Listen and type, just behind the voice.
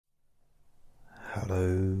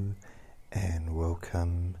Hello and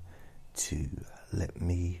welcome to Let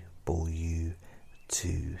Me Bore You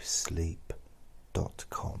to Sleep.com.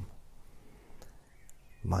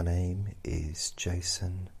 My name is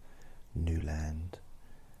Jason Newland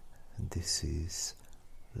and this is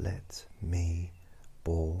Let Me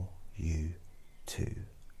Bore You to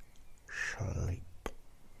Sleep.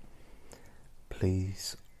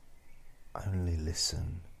 Please only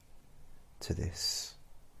listen to this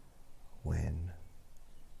when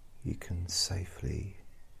you can safely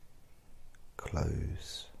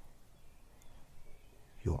close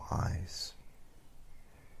your eyes.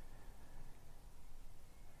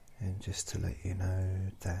 And just to let you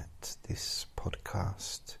know that this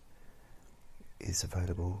podcast is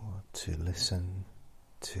available to listen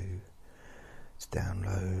to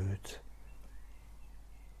download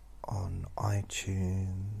on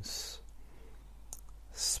iTunes,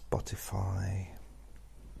 Spotify,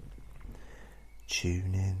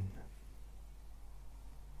 TuneIn,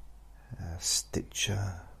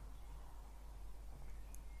 Stitcher,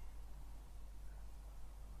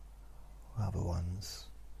 other ones,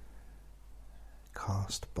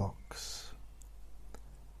 Castbox,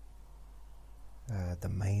 the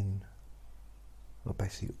main, well,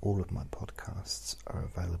 basically all of my podcasts are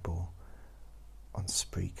available on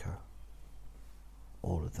Spreaker,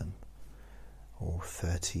 all of them, all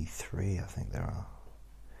 33 I think there are.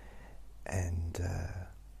 And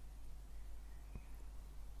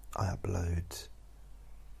I upload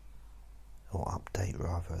or update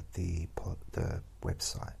rather the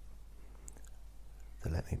website, the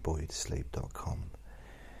letmeboreyoutosleep.com,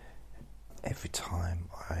 every time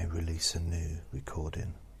I release a new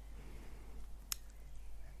recording.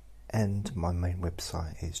 And my main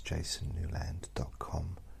website is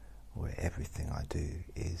jasonnewland.com, where everything I do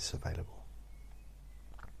is available.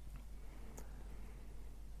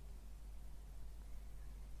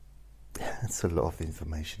 That's a lot of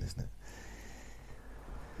information, isn't it?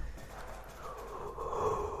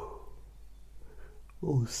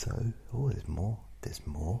 Also, there's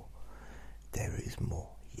more. There is more,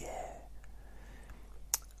 yeah.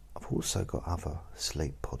 I've also got other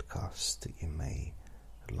sleep podcasts that you may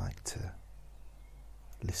like to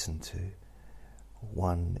listen to.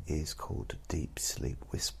 One is called Deep Sleep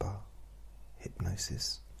Whisper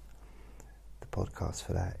Hypnosis. The podcast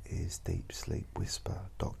for that is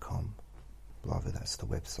deepsleepwhisper.com. Rather, that's the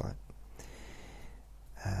website.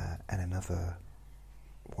 And another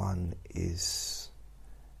one is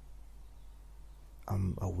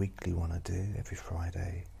a weekly one I do every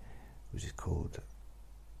Friday, which is called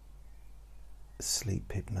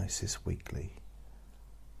Sleep Hypnosis Weekly.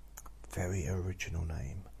 Very original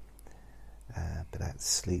name. But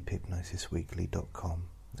that's sleephypnosisweekly.com.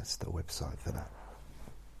 That's the website for that.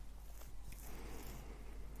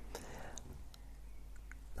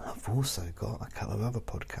 I've also got a couple of other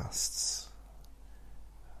podcasts.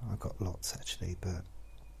 I've got lots actually, but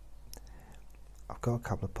I've got a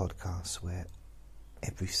couple of podcasts where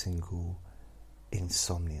every single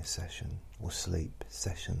insomnia session or sleep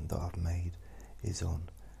session that I've made is on.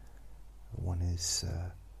 One is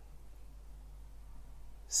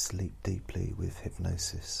Sleep Deeply with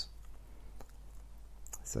Hypnosis.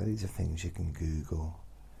 So these are things you can Google.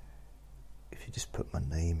 If you just put my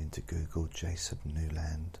name into Google, Jason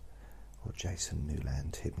Newland, or Jason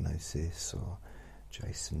Newland Hypnosis, or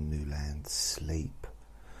Jason Newland Sleep,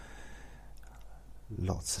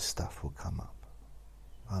 lots of stuff will come up.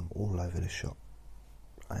 I'm all over the shop.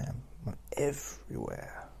 I'm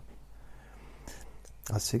everywhere.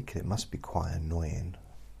 I was thinking it must be quite annoying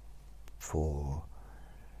for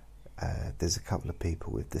there's a couple of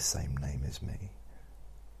people with the same name as me,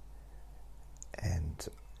 and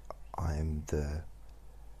I'm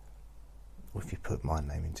if you put my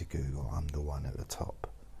name into Google, I'm the one at the top,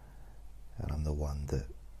 and I'm the one that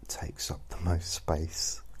takes up the most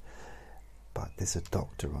space. But there's a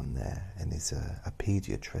doctor on there, and he's a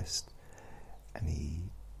paediatrist, and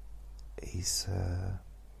he's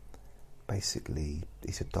basically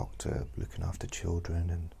he's a doctor looking after children,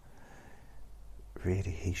 and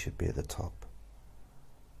really he should be at the top,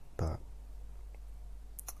 but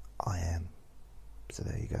I am. So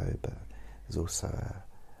there you go. But there's also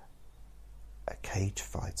a cage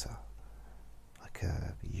fighter, like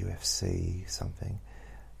a UFC something,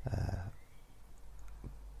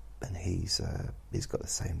 and he's got the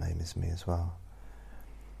same name as me as well.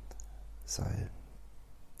 So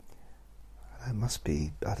it must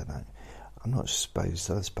be, I don't know. I'm not supposed.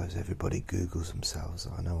 I suppose everybody Googles themselves.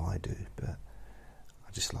 I know I do, but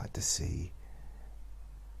I just like to see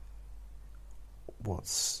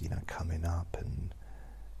what's coming up, and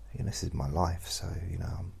this is my life, so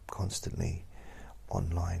I'm constantly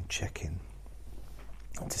online checking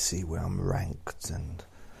to see where I'm ranked, and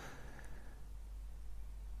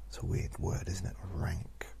it's a weird word, isn't it?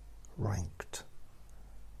 Ranked.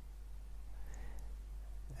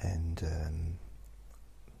 And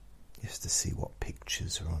just to see what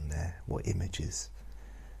pictures are on there, what images.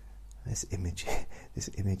 This image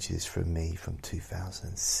is from me from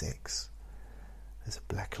 2006. There's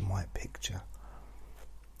a black and white picture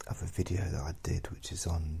of a video that I did, which is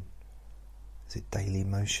on, is it Daily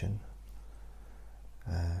Motion?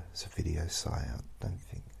 It's a video site. I don't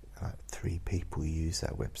think 3 people use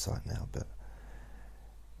that website now, but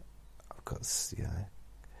I've got, isn't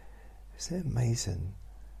it amazing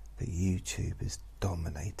that YouTube has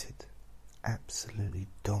dominated, absolutely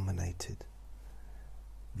dominated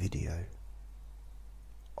video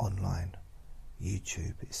online.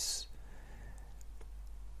 YouTube is,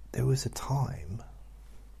 there was a time,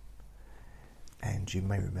 and you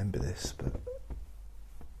may remember this, but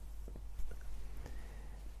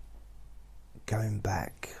going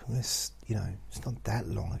back, it's not that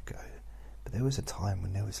long ago, but there was a time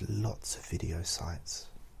when there was lots of video sites,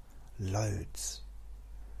 loads,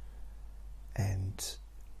 and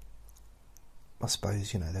I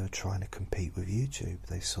suppose, they were trying to compete with YouTube.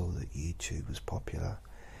 They saw that YouTube was popular,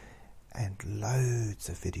 and loads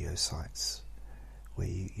of video sites where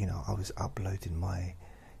I was uploading my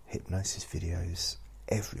hypnosis videos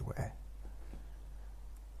everywhere,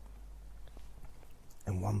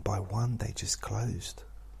 and one by one they just closed.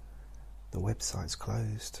 The websites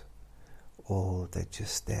closed, or they're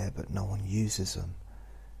just there but no one uses them.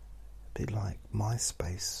 A bit like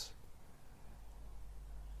MySpace.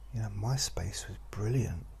 MySpace was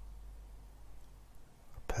brilliant.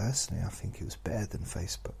 Personally, I think it was better than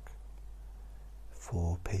Facebook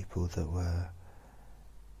for people that were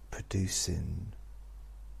producing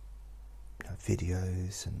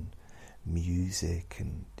videos and music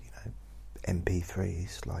and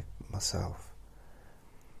MP3s like myself.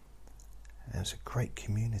 And it was a great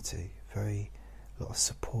community, a lot of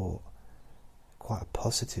support, quite a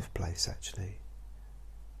positive place actually,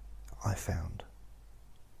 I found.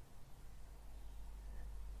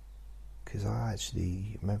 Because I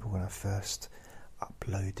actually remember when I first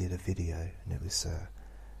uploaded a video, and it was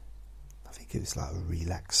I think it was like a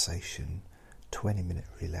relaxation, 20-minute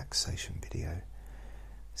relaxation video.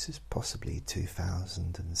 This is possibly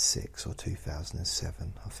 2006 or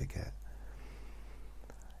 2007, I forget,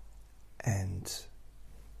 and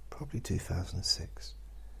probably 2006.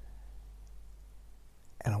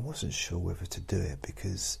 And I wasn't sure whether to do it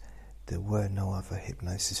because there were no other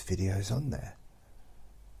hypnosis videos on there,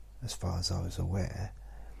 as far as I was aware,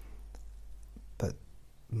 but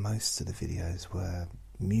most of the videos were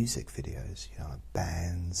music videos,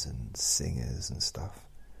 bands and singers and stuff.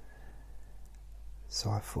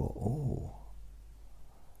 So I thought,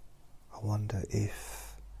 I wonder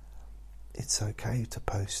if it's okay to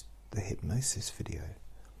post the hypnosis video.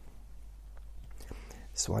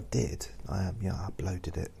 So I did. I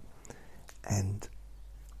uploaded it, and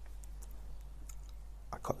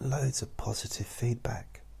I got loads of positive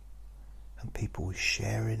feedback. And people were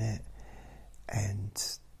sharing it,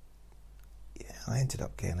 and I ended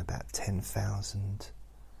up getting about 10,000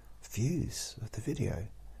 views of the video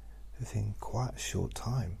within quite a short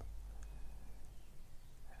time.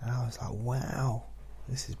 And I was like, wow,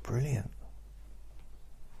 this is brilliant.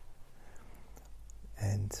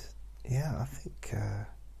 And I think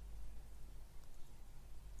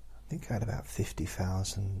I had about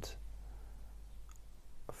 50,000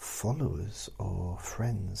 followers or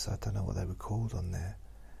friends. I don't know what they were called on there.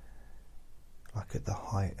 Like at the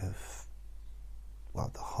height of,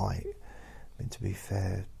 to be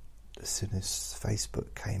fair, as soon as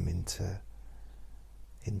Facebook came into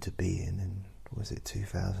being in, was it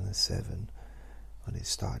 2007, when it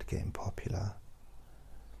started getting popular,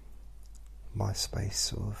 MySpace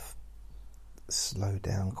sort of slowed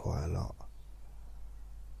down quite a lot.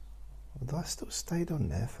 Although I still stayed on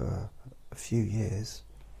there for a few years,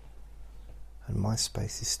 and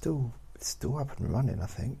MySpace is still up and running, I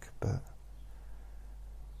think, but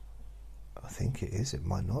I think it is. It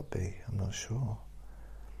might not be. I'm not sure.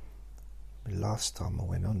 The last time I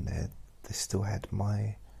went on there, they still had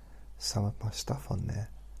some of my stuff on there,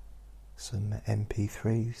 some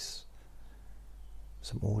MP3s,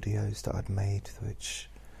 some audios that I'd made, which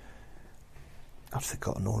I'd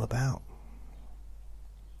forgotten all about.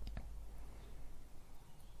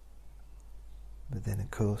 But then, of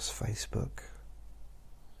course, Facebook,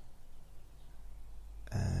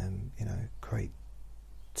 great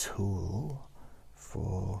tool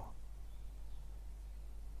for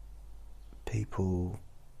people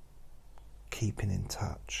keeping in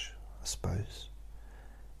touch, I suppose.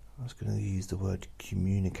 I was going to use the word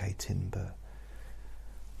communicating, but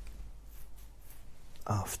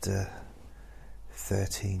after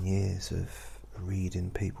 13 years of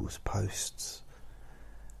reading people's posts,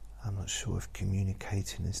 I'm not sure if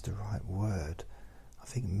communicating is the right word. I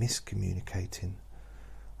think miscommunicating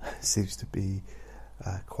seems to be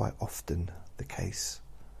quite often the case,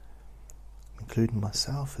 including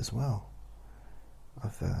myself as well.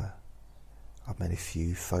 I've made a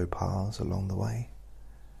few faux pas along the way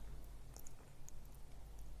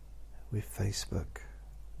with Facebook,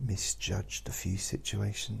 misjudged a few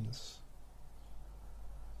situations,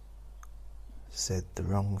 said the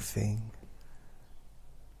wrong thing,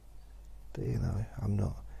 but I'm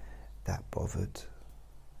not that bothered.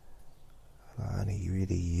 I only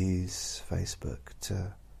really use Facebook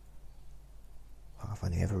I've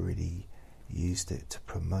only ever really used it to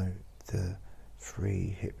promote the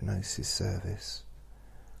free hypnosis service,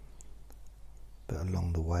 but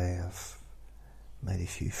along the way I've made a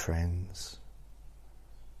few friends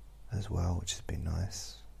as well, which has been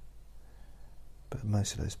nice, but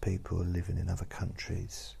most of those people are living in other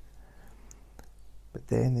countries. But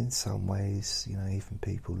then in some ways, even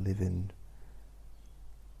people living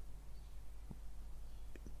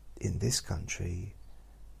in this country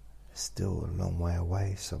are still a long way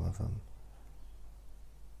away, some of them.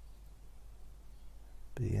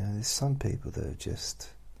 But there's some people that are just,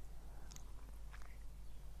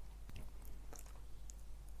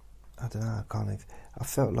 I don't know, I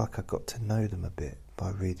felt like I got to know them a bit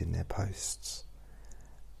by reading their posts.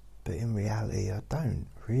 But in reality, I don't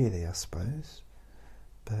really, I suppose.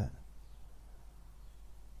 But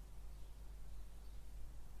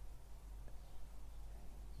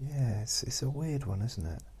yeah, it's a weird one, isn't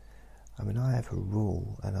it? I mean, I have a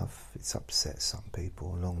rule, and it's upset some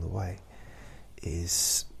people along the way,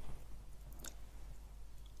 is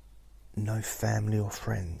no family or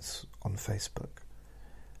friends on Facebook,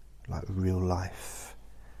 like real life,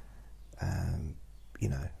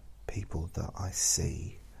 people that I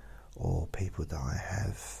see or people that I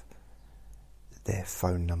have their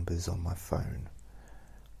phone numbers on my phone.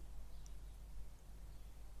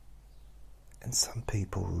 And some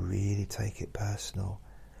people really take it personal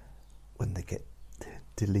when they get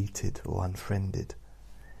deleted or unfriended,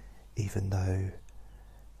 even though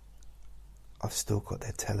I've still got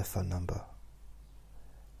their telephone number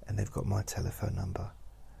and they've got my telephone number.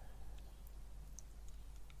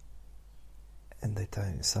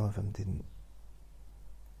 And some of them didn't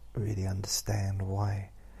really understand why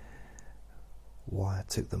I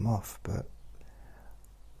took them off, but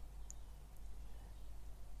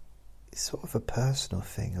it's sort of a personal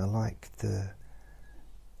thing.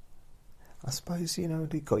 I suppose,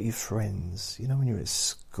 you've got your friends, when you're at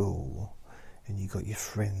school and you got your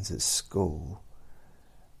friends at school,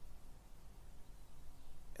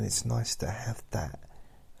 and it's nice to have that,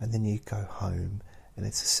 and then you go home and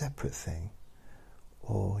it's a separate thing.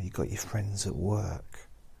 Or you got your friends at work,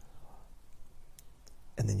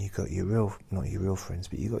 and then you got not your real friends,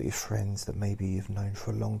 but you got your friends that maybe you've known for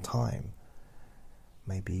a long time.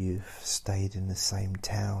 Maybe you've stayed in the same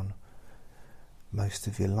town most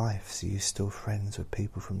of your life, so you're still friends with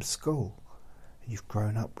people from school, and you've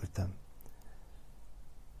grown up with them.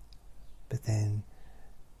 But then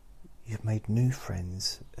you've made new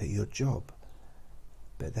friends at your job,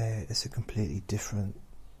 but it's a completely different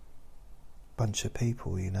bunch of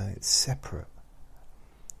people, it's separate.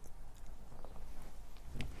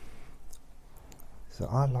 So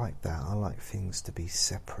I like that. I like things to be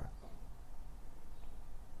separate.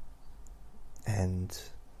 And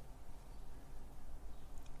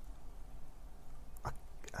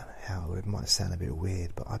it might sound a bit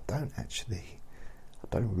weird, but I don't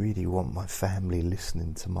really want my family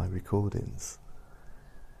listening to my recordings,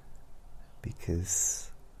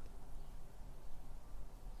 because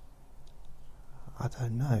I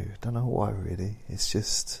don't know why really. It's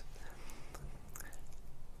just,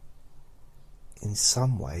 in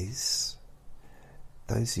some ways,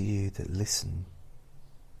 those of you that listen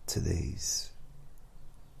to these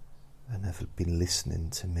and have been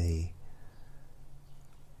listening to me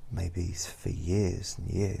maybe for years and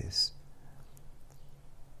years,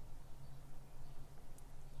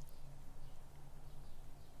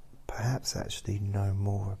 perhaps actually know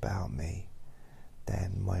more about me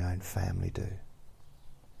than my own family do.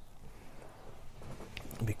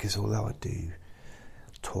 Because although I do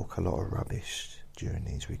talk a lot of rubbish during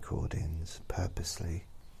these recordings purposely,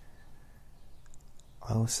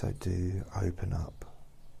 I also do open up,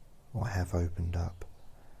 or have opened up,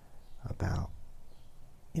 about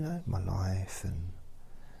my life and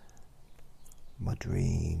my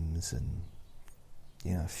dreams, and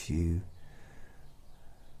a few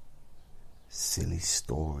silly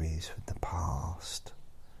stories from the past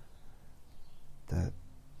that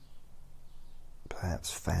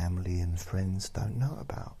perhaps family and friends don't know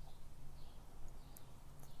about.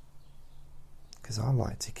 Because I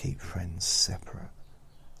like to keep friends separate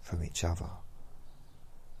from each other.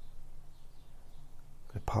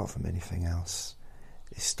 But apart from anything else,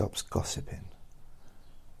 it stops gossiping.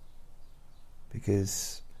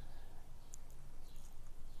 Because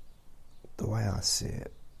the way I see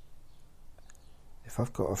it, if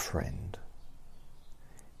I've got a friend,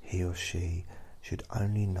 he or she should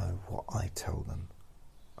only know what I tell them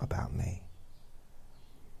about me.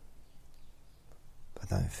 I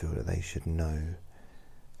don't feel that they should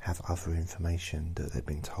have other information that they've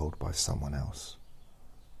been told by someone else.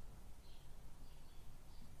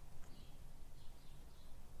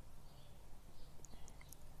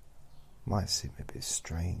 Might seem a bit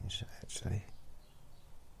strange, actually.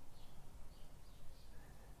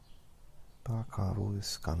 But I've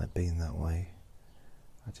always kind of been that way.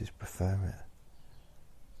 I just prefer it.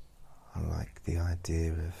 I like the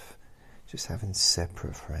idea of just having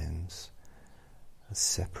separate friends, a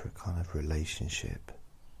separate kind of relationship.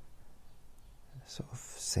 It sort of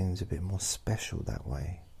seems a bit more special that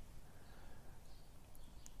way.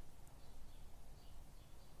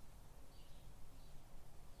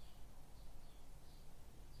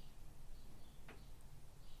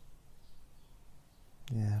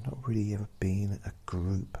 Yeah, I've not really ever been a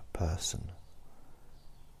group person.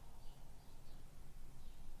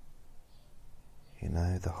 You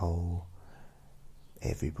know, the whole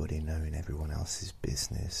everybody knowing everyone else's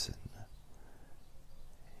business,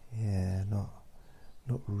 and yeah,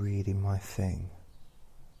 not really my thing.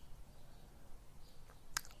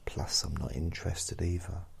 Plus, I'm not interested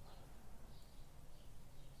either,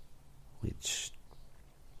 which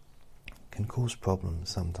can cause problems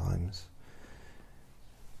sometimes.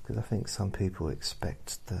 Because I think some people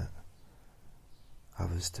expect that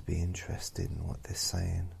others to be interested in what they're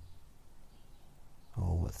saying,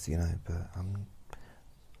 or what's, but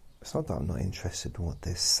it's not that I'm not interested in what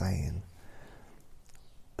they're saying,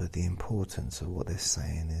 but the importance of what they're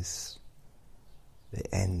saying is it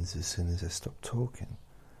ends as soon as I stop talking.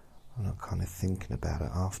 I'm not kind of thinking about it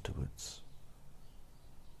afterwards.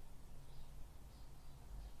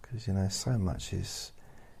 Because, so much is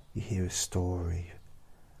you hear a story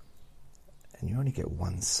and you only get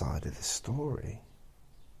one side of the story.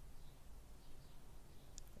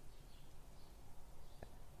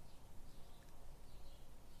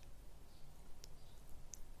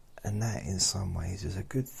 And that in some ways is a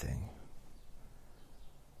good thing.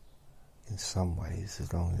 In some ways,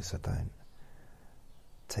 as long as I don't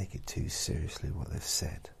take it too seriously what they've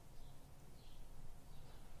said.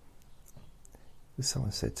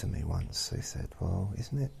 Someone said to me once, they said, well,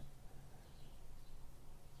 isn't it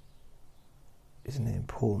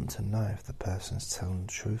important to know if the person's telling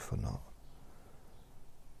the truth or not?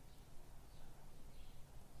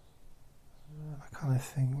 I kind of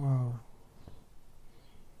think, well,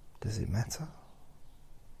 does it matter?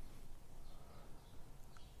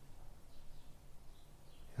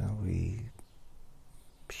 We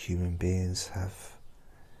human beings have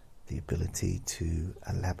the ability to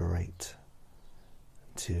elaborate,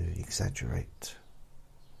 to exaggerate,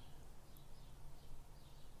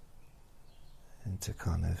 and to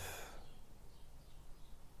kind of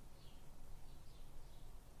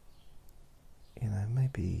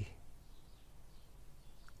maybe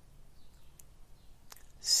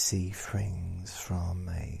see things from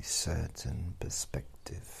a certain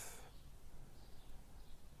perspective.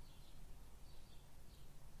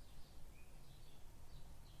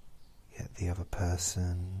 Yet the other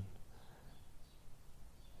person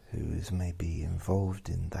who is maybe involved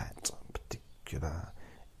in that particular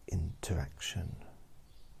interaction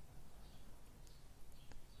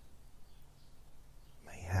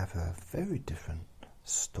may have a very different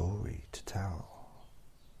story to tell.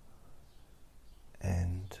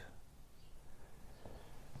 And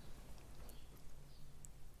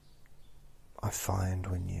I find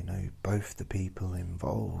when both the people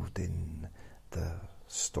involved in the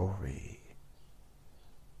story,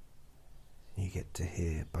 you get to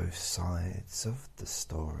hear both sides of the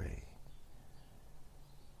story.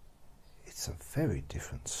 It's a very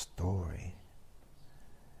different story,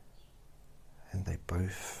 and they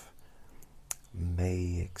both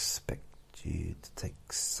may expect you to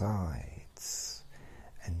take sides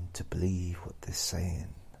and to believe what they're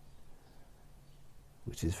saying,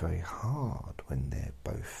 which is very hard when they're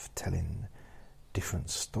both telling different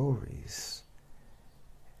stories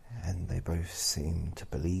and they both seem to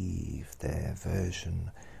believe their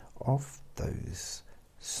version of those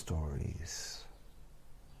stories.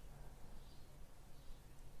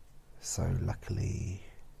 So luckily,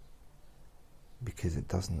 because it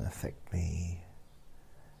doesn't affect me,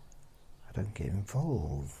 I don't get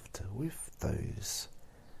involved with those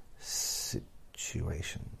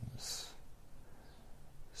situations.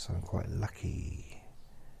 So I'm quite lucky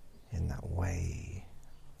in that way.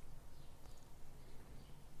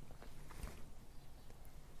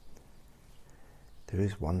 There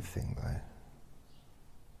is one thing though.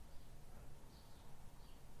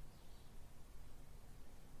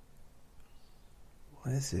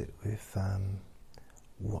 What is it with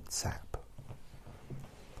WhatsApp?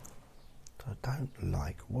 I don't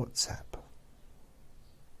like WhatsApp.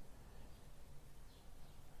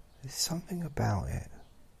 There's something about it.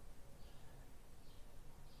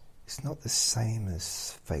 It's not the same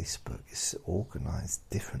as Facebook. It's organised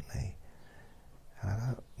differently.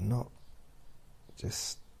 And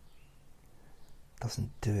just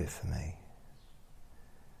doesn't do it for me.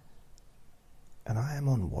 And I am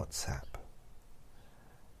on WhatsApp.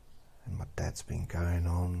 And my dad's been going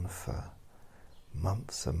on for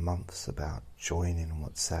months and months about joining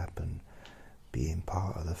WhatsApp and being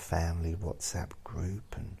part of the family WhatsApp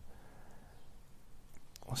group, and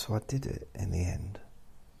so I did it in the end.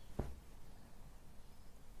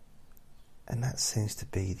 And that seems to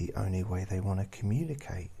be the only way they want to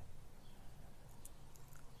communicate,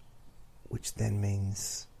 which then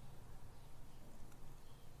means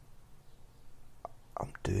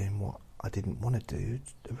I'm doing what I didn't want to do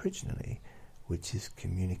originally, which is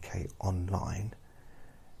communicate online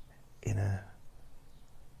in a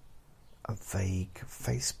vague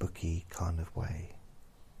Facebooky kind of way,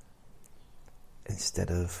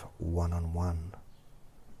 instead of one-on-one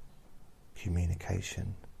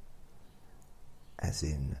communication, as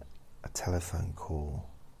in a telephone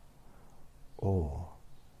call or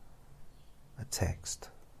a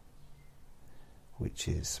text, which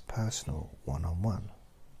is personal one-on-one.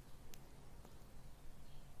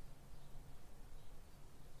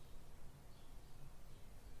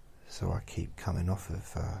 So I keep coming off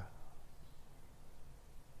of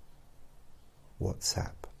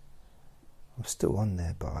WhatsApp. I'm still on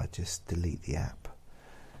there, but I just delete the app.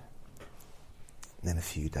 And then a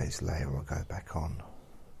few days later I go back on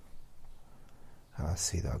and I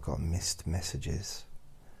see that I've got missed messages.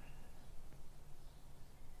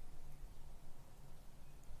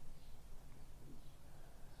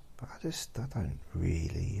 But I don't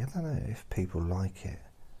know if people like it.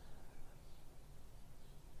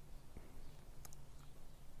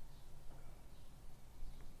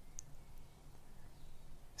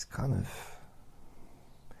 I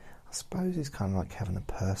suppose it's kind of like having a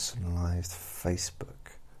personalised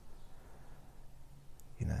Facebook,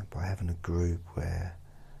 by having a group where,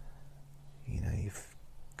 you've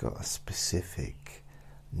got a specific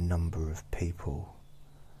number of people,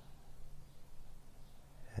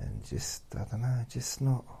 and just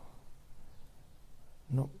not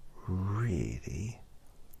really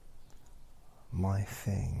my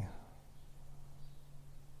thing.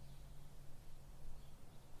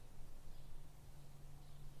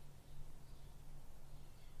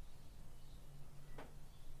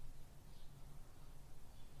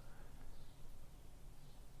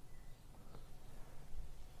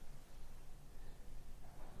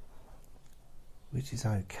 Which is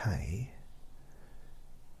okay,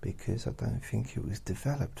 because I don't think it was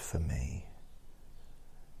developed for me.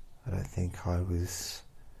 I don't think I was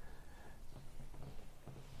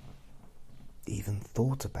even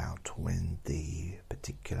thought about when the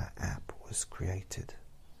particular app was created.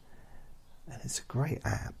 And it's a great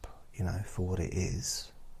app, for what it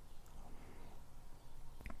is.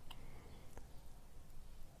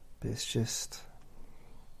 But it's just...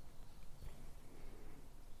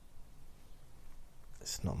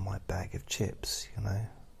 it's not my bag of chips,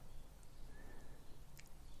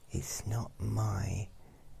 It's not my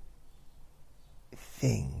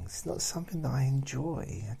thing. It's not something that I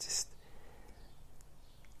enjoy.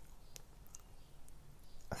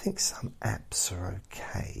 I think some apps are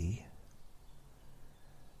okay.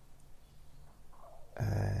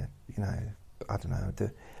 I don't know.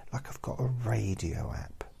 Like I've got a radio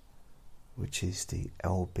app, which is the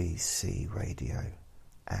LBC radio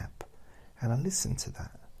app. And I listen to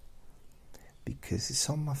that because it's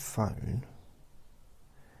on my phone,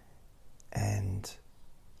 and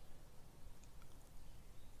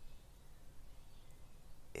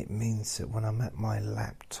it means that when I'm at my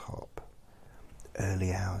laptop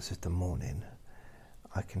early hours of the morning,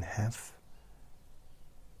 I can have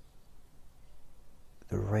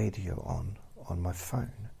the radio on my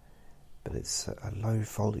phone, but it's at a low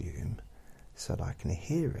volume so that I can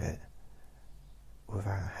hear it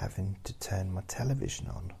without having to turn my television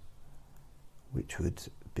on, which would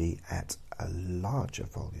be at a larger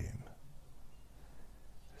volume,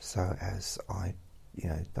 so as I,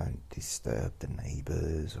 don't disturb the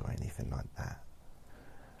neighbours or anything like that.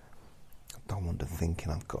 I don't want them thinking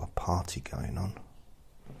I've got a party going on.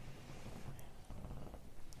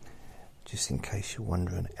 Just in case you're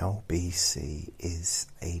wondering, LBC is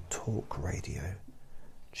a talk radio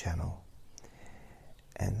channel,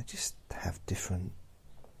 and they just have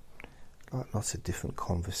lots of different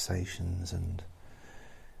conversations and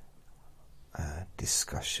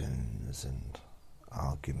discussions and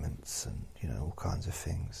arguments and all kinds of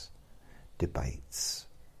things, debates.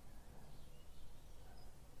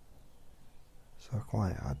 So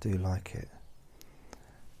I do like it.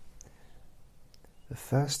 The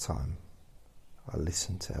first time I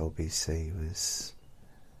listened to LBC was,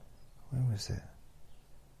 when was it?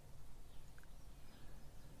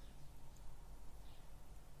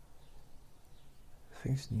 I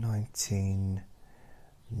think it's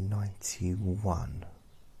 1991,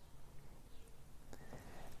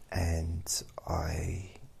 and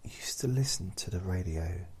I used to listen to the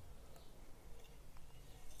radio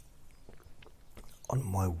on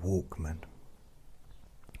my Walkman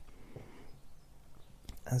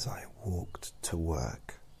as I walked to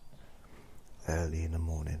work early in the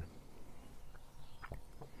morning.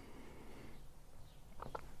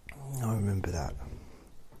 I remember that,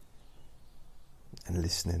 and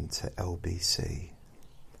listening to LBC,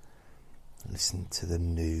 listening to the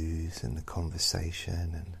news and the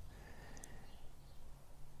conversation, and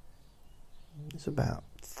it's about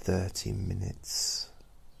 30 minutes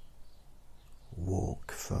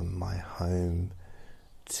walk from my home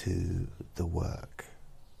to the work.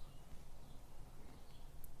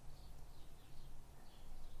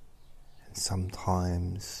 And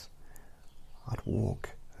sometimes I'd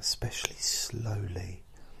walk especially slowly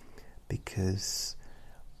because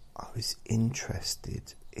I was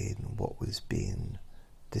interested in what was being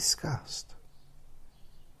discussed.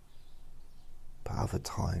 But other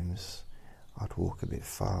times I'd walk a bit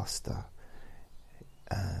faster,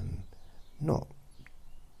 not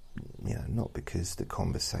because the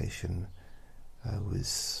conversation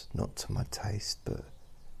was not to my taste, but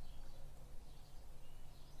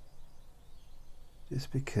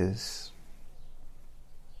just because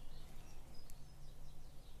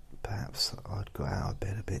perhaps I'd got out of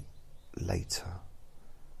bed a bit later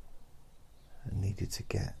and needed to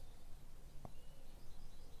get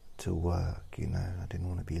to work, I didn't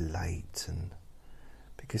want to be late, and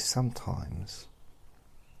because sometimes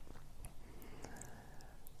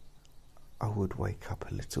I would wake up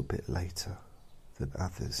a little bit later than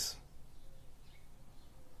others.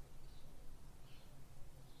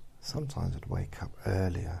 Sometimes I'd wake up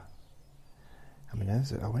earlier. I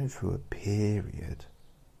went through a period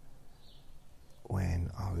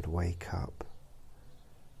when I would wake up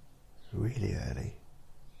really early,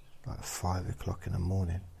 like 5 o'clock in the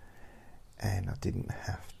morning, and I didn't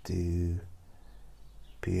have to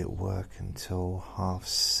be at work until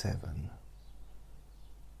 7:30.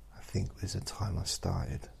 I think was the time I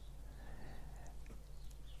started.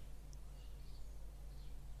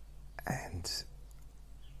 And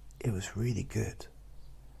it was really good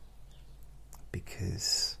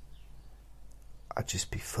because I'd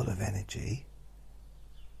just be full of energy,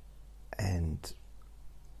 and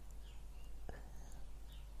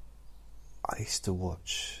I used to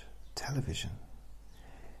watch television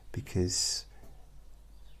because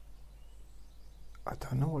I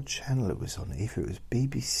don't know what channel it was on, if it was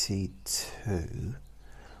BBC 2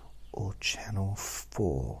 or Channel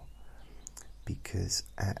 4, because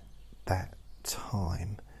at that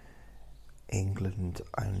time England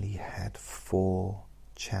only had 4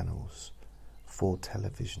 channels, 4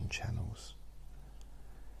 television channels.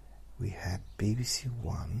 We had BBC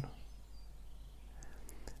 1,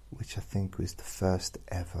 which I think was the first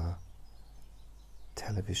ever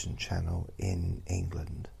television channel in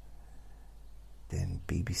England. Then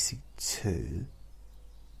BBC 2,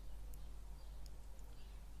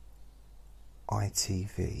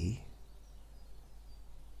 ITV,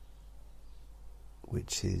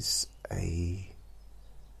 which is I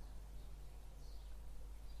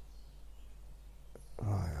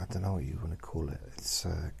don't know what you want to call it. It's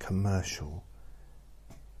a commercial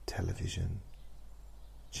television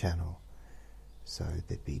channel, so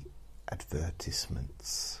there'd be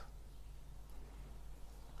advertisements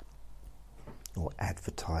or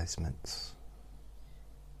advertisements,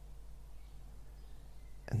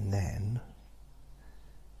 and then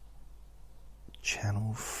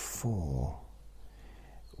Channel 4,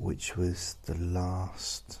 which was the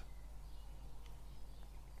last.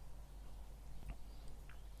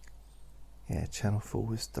 Channel 4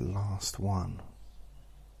 was the last one.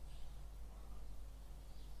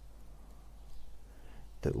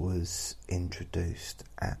 that was introduced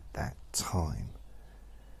at that time.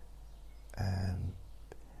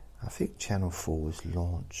 I think Channel 4 was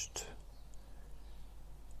launched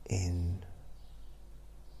in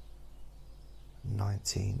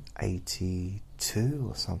 1982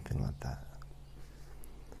 or something like that.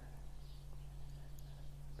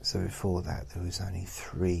 So before that there was only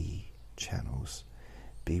 3 channels: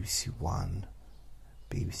 BBC One,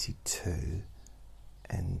 BBC Two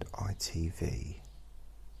and ITV.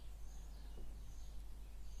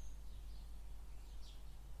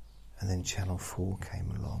 And then Channel 4 came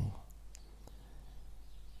along.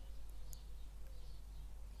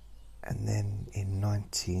 And then in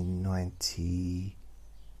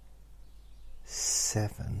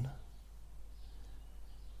 1997,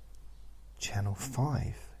 Channel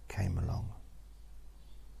 5 came along.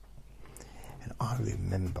 And I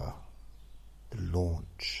remember the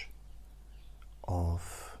launch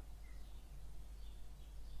of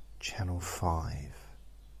Channel 5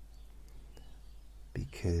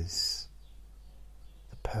 because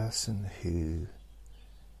the person who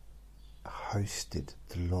hosted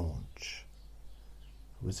the launch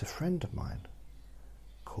was a friend of mine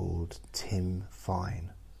called Tim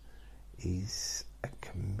Vine. He's a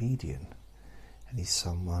comedian and he's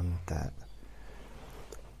someone that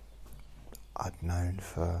I'd known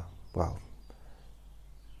for, well,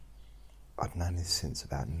 I'd known him since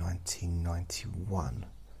about 1991,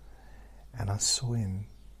 and I saw him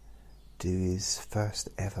do his first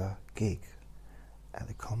ever gig at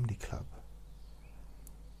the comedy club,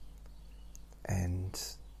 and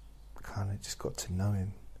kind of just got to know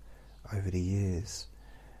him over the years,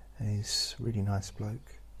 and he's a really nice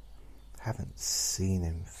bloke. Haven't seen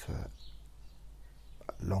him for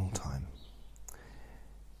a long time,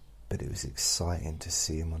 but it was exciting to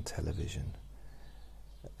see him on television,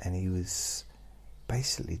 and he was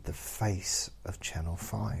basically the face of Channel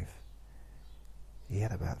 5. He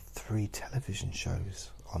had about 3 television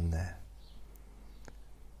shows on there,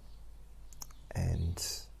 and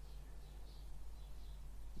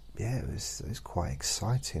yeah, it was quite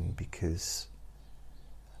exciting because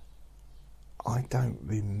I don't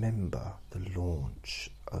remember the launch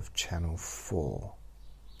of Channel 4,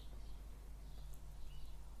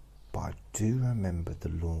 but I do remember the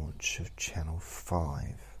launch of Channel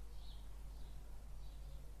 5.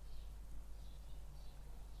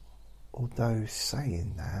 Although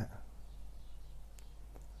saying that,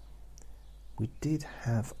 we did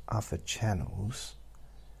have other channels,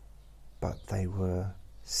 but they were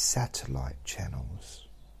satellite channels.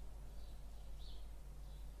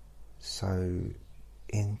 So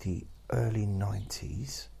in the early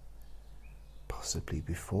 90s, possibly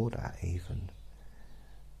before that even,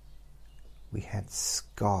 we had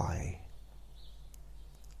Sky,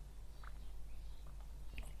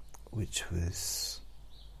 which was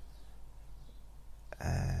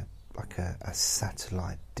like a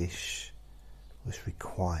satellite dish was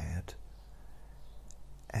required,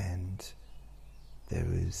 and there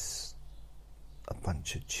was a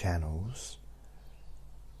bunch of channels,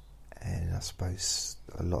 and I suppose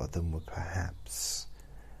a lot of them were perhaps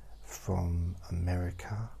from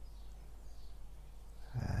America.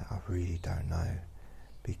 I really don't know,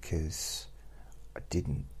 because I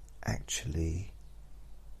didn't actually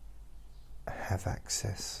have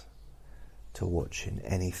access to watching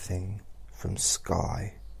anything from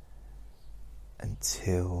Sky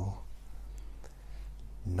until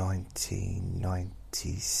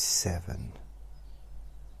 1997,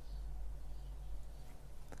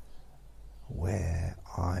 where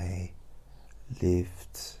I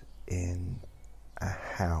lived in a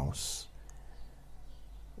house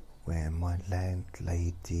where my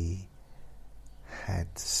landlady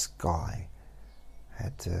had Sky,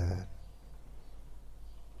 had a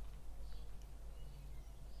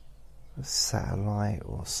satellite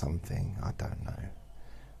or something, I don't know.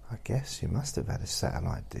 I guess you must have had a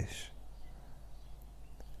satellite dish.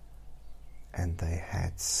 And they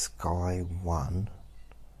had Sky 1,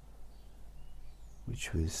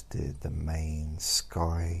 which was the main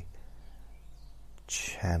Sky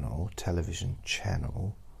channel, television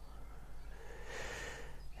channel.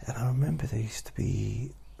 And I remember there used to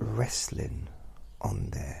be wrestling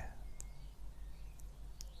on there.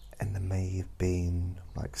 And there may have been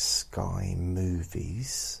like Sky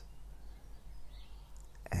movies,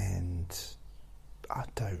 and I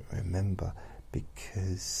don't remember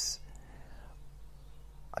because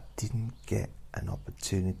I didn't get an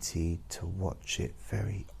opportunity to watch it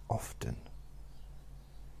very often.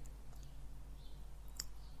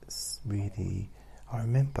 It's really, I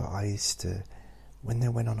remember I used to, when they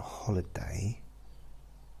went on holiday,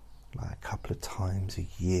 like a couple of times a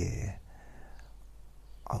year,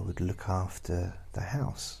 I would look after the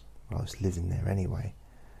house. I was living there anyway.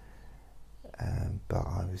 But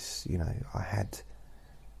I was, I had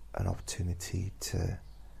an opportunity to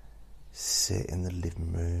sit in the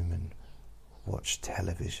living room and watch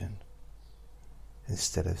television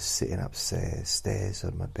instead of sitting upstairs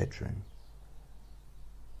in my bedroom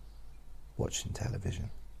watching television.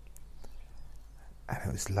 And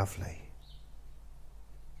it was lovely.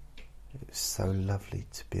 It was so lovely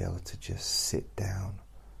to be able to just sit down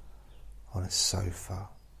on a sofa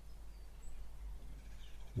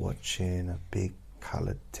watching a big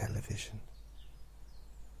coloured television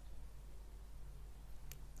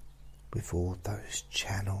with all those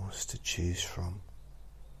channels to choose from,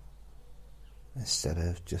 instead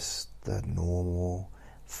of just the normal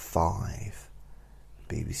 5,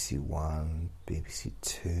 BBC One, BBC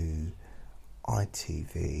Two,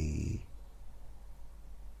 ITV,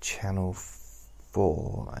 Channel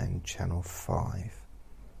 4 and Channel 5.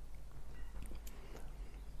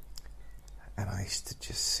 And I used to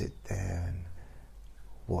just sit there and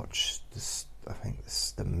watch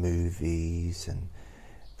the movies, and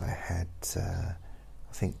they had I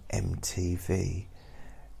think MTV,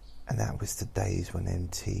 and that was the days when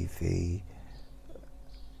MTV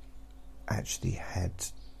actually had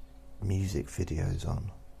music videos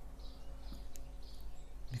on,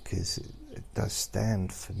 because it does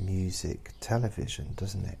stand for music television,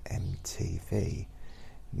 doesn't it? MTV,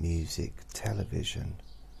 music television.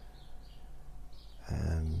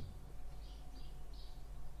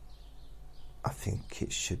 I think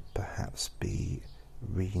it should perhaps be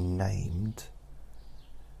renamed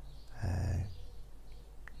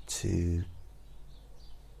to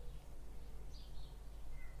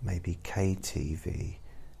maybe KTV,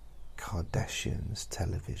 Kardashians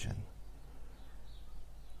Television,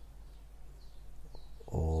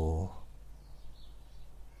 or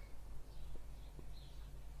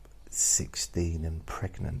 16 and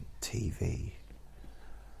Pregnant TV,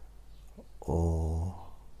 or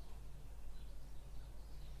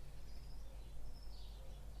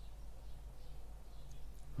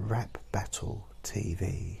Rap Battle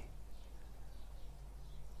TV,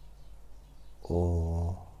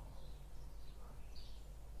 or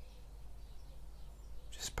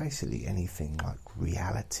just basically anything like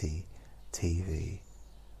reality TV-ish.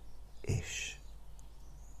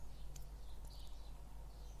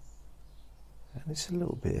 And it's a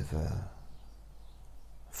little bit of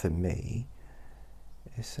for me,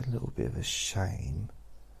 it's a little bit of a shame,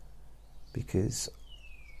 because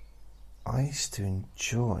I used to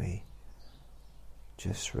enjoy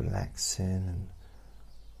just relaxing and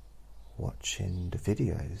watching the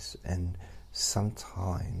videos, and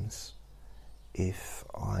sometimes if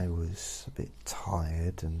I was a bit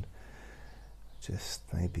tired and just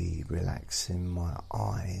maybe relaxing my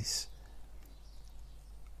eyes,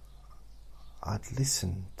 I'd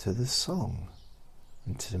listen to the song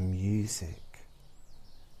and to the music,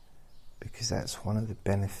 because that's one of the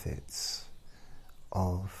benefits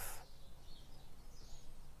of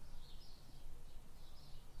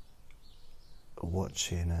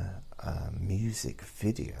watching a music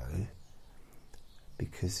video,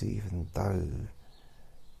 because even though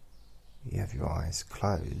you have your eyes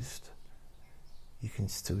closed, you can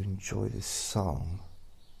still enjoy the song,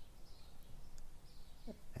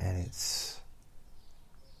 and there's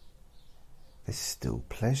still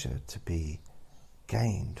pleasure to be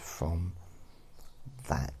gained from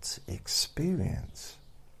that experience.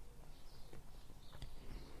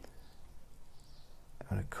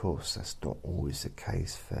 And of course, that's not always the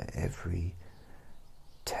case for every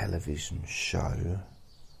television show.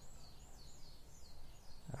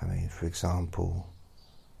 I mean, for example,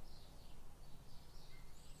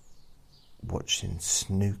 watching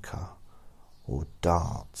snooker or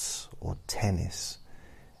darts or tennis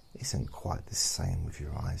isn't quite the same with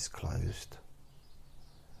your eyes closed,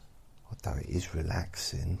 although it is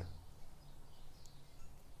relaxing.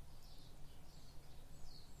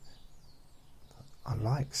 I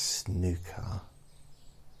like snooker,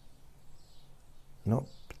 not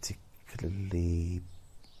particularly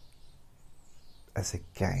as a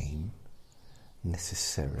game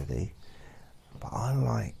necessarily, but I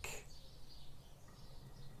like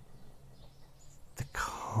the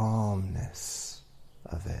calmness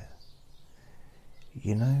of it.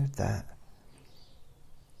 You know, that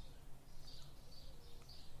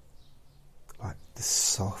like the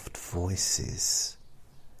soft voices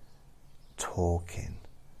talking.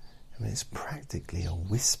 I mean, it's practically a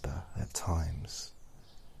whisper at times.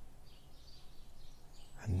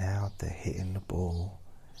 And now they're hitting the ball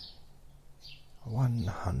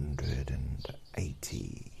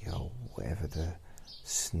 180 or whatever the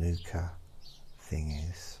snooker thing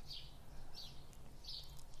is.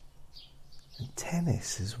 And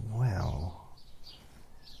tennis as well.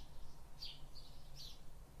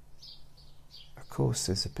 Of course,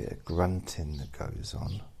 there's a bit of grunting that goes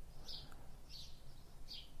on,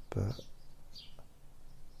 but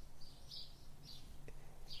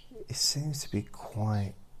it seems to be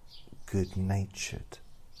quite good-natured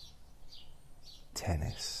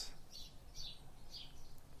tennis.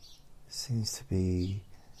 It seems to be,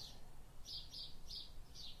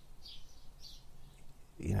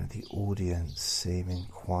 the audience seem in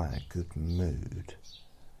quite a good mood,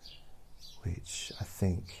 which I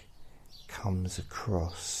think comes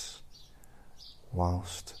across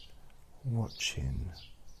whilst watching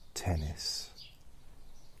tennis.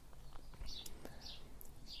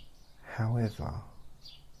 However,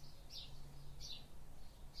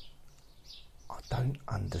 I don't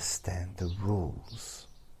understand the rules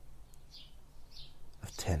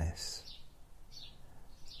of tennis.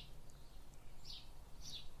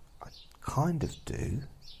 I kind of do,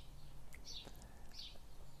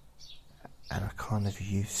 and I kind of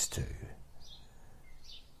used to,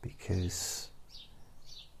 because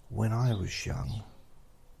when I was young,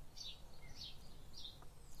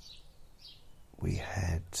 we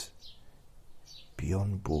had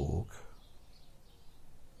Bjorn Borg,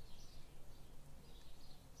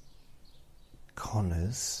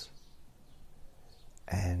 Connors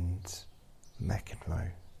and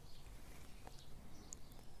McEnroe,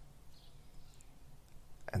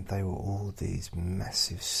 and they were all these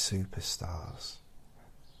massive superstars.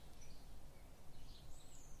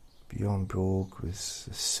 Bjorn Borg was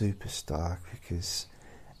a superstar because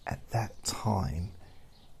at that time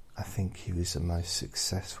I think he was the most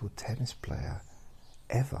successful tennis player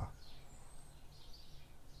ever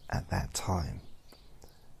at that time.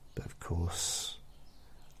 But of course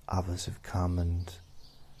others have come and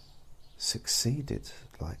succeeded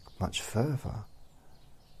like much further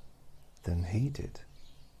than he did.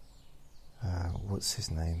 What's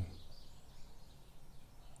his name?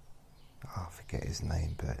 I forget his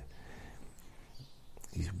name, but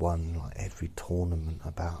he's won like every tournament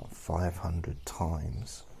about 500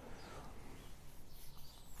 times.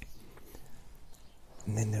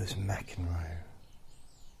 And then there was McEnroe.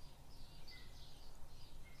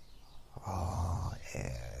 Oh,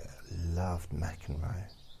 yeah, loved McEnroe.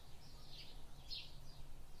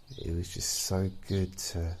 It was just so good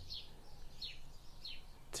to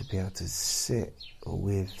be able to sit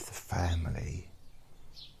with the family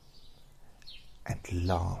and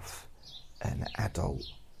laugh at an adult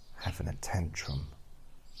having a tantrum.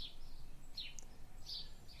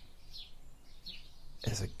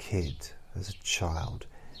 As a kid, as a child,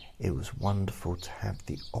 it was wonderful to have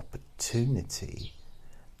the opportunity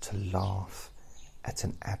to laugh at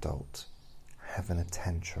an adult having a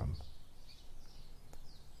tantrum.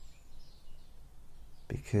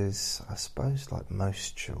 Because I suppose, like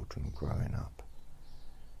most children growing up,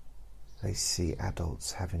 they see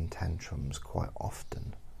adults having tantrums quite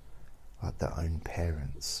often, like their own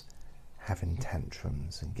parents having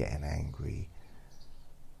tantrums and getting angry,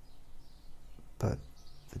 but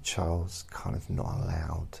the child's kind of not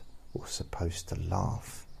allowed or supposed to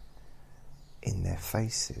laugh in their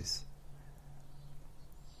faces,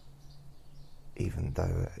 even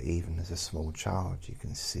though even as a small child you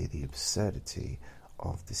can see the absurdity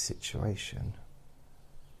of the situation.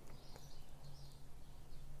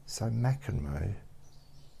 So McEnroe,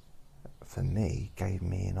 for me, gave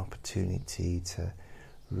me an opportunity to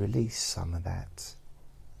release some of that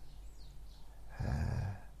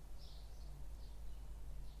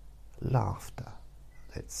laughter,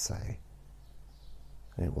 let's say.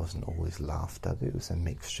 And it wasn't always laughter, but it was a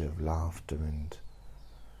mixture of laughter and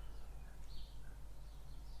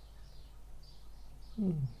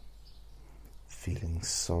feeling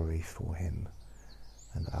sorry for him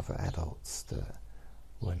and other adults that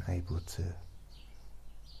weren't able to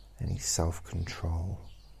any self-control,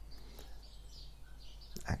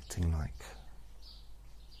 acting like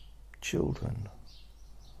children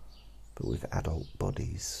but with adult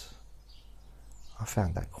bodies. I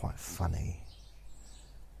found that quite funny.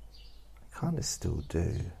 I kind of still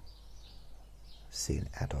do, seeing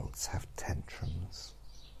adults have tantrums.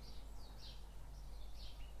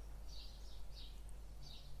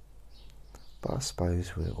 But I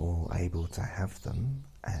suppose we're all able to have them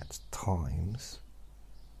at times.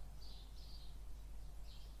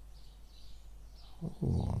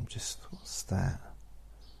 Oh, what's that?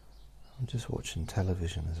 I'm just watching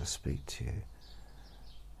television as I speak to you.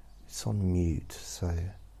 It's on mute, so I'm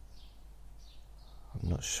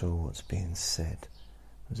not sure what's being said.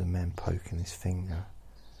 There's a man poking his finger.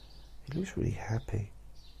 He looks really happy.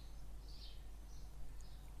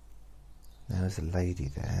 Now there's a lady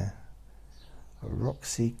there. A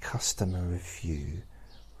Roxy customer review.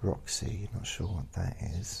 Roxy, not sure what that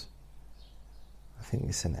is. I think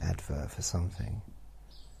it's an advert for something.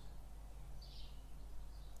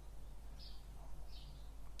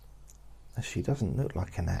 She doesn't look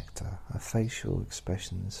like an actor. Her facial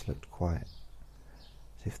expressions looked quite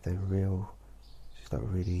as if they're real. She's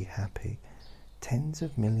not really happy. Tens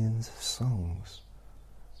of millions of songs.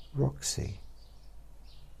 Roxy.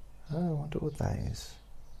 Oh, I wonder what that is.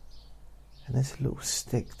 And there's a little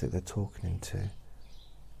stick that they're talking into.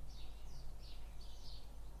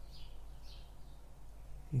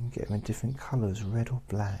 You can get them in different colours, red or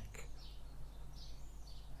black.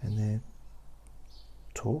 And they're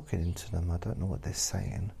talking into them. I don't know what they're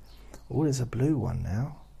saying. Oh, there's a blue one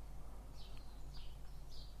now.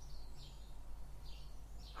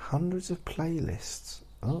 Hundreds of playlists.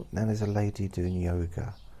 Oh, now there's a lady doing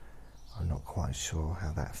yoga. I'm not quite sure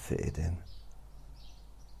how that fitted in.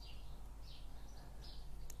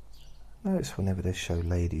 Notice whenever they show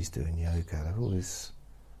ladies doing yoga, they're always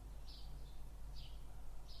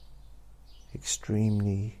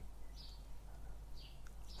extremely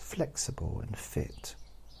flexible and fit.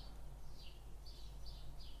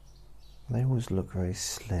 They always look very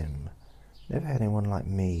slim. Never had anyone like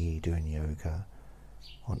me doing yoga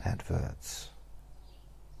on adverts.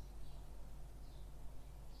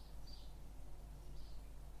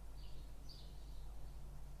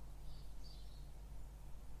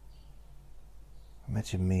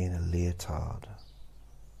 Imagine me in a leotard,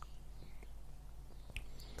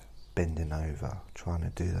 bending over, trying to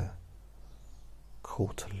do the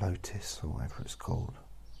quarter lotus or whatever it's called,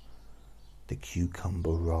 the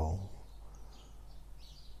cucumber roll.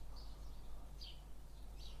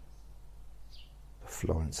 The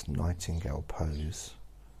Florence Nightingale pose,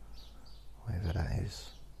 whatever that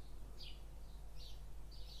is.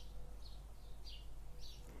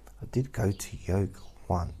 I did go to yoga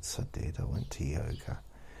once, I went to yoga,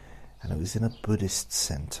 and it was in a Buddhist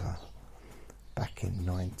centre back in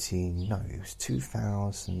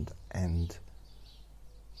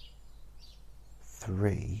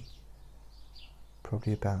 2003,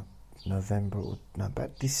 probably about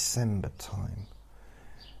about December time.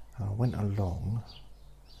 And I went along,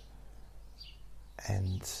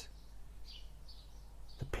 and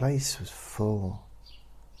the place was full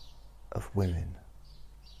of women,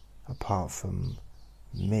 apart from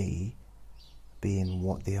me being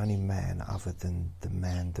the only man other than the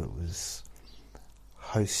man that was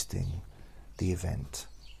hosting the event,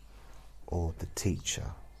 or the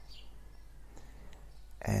teacher.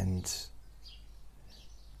 And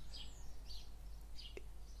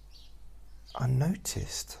I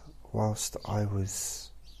noticed whilst I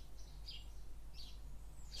was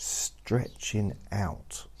stretching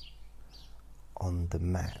out on the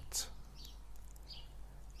mat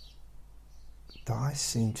that I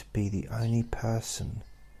seemed to be the only person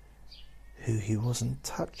who he wasn't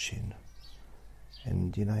touching.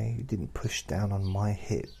 And he didn't push down on my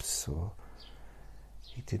hips, or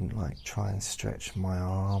he didn't try and stretch my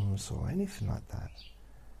arms or anything like that.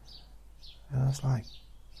 And I was like,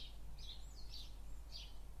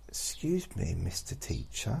 "Excuse me, Mr.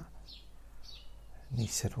 Teacher." And he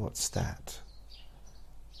said, "What's that?"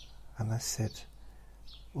 And I said,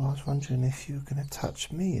 "Well, I was wondering if you were going to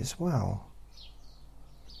touch me as well."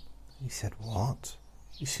 He said, "What?"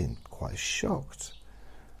 He seemed quite shocked.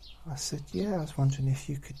 I said, "Yeah, I was wondering if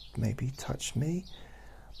you could maybe touch me.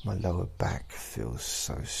 My lower back feels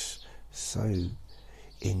so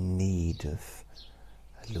in need of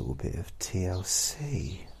a little bit of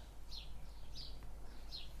TLC."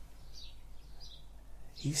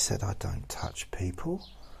 He said, "I don't touch people."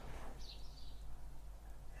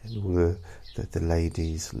 And all the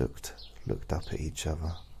ladies looked up at each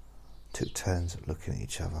other, took turns at looking at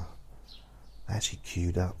each other. They actually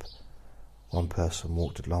queued up. One person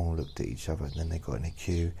walked along, looked at each other, and then they got in a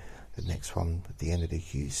queue. The next one at the end of the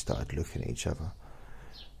queue started looking at each other.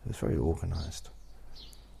 It was very organised.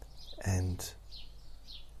 And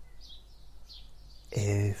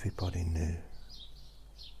everybody knew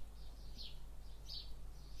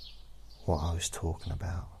what I was talking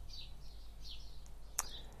about.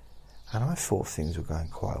 And I thought things were going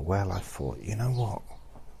quite well. I thought, you know what?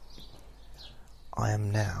 I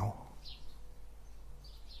am now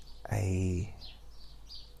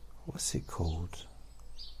what's it called?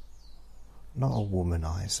 Not a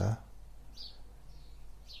womanizer.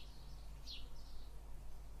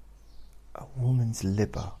 A woman's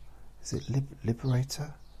libber. Is it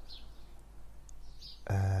liberator?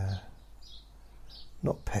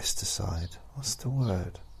 Not pesticide. What's the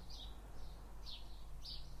word?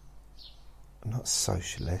 Not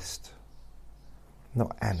socialist.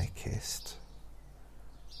 not anarchist,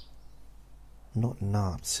 not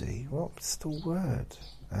Nazi, what's the word?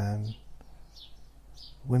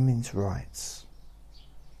 Women's rights.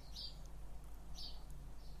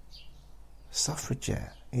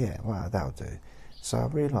 Suffragette, yeah, well, that'll do. So I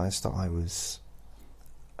realised that I was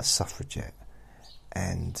a suffragette,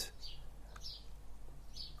 and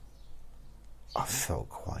I felt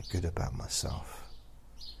quite good about myself.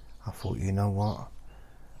 I thought, you know what,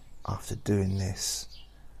 after doing this,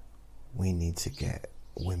 we need to get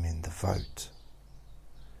women the vote.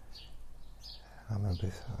 I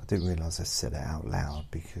remember, I didn't realise I said it out loud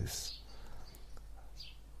because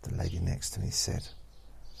the lady next to me said,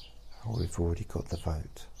 "Oh, we've already got the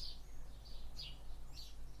vote."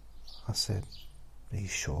 I said, "Are you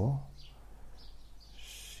sure?"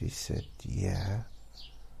 She said, "Yeah."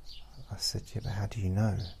 I said, "Yeah, but how do you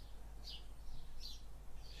know?"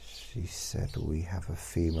 She said, "We have a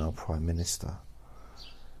female Prime Minister,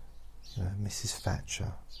 you know, Mrs.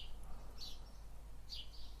 Thatcher."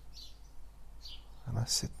 And I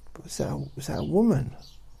said, was that a woman?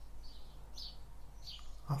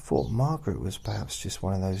 I thought Margaret was perhaps just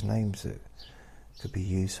one of those names that could be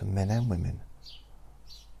used for men and women.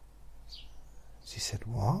 She said,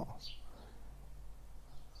 "What?"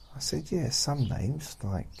 I said, "Yeah, some names,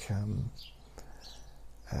 like,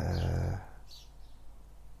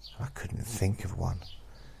 I couldn't think of one.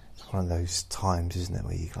 It's one of those times, isn't it,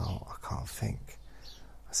 where you go, oh, I can't think."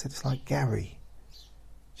 I said, "It's like Gary."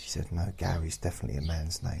 She said, "No, Gary's definitely a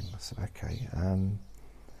man's name." I said, "Okay,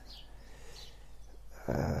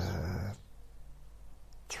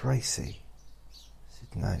 Tracy." She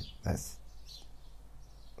said, "No, that's...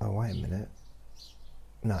 Oh, wait a minute.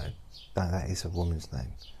 No, that is a woman's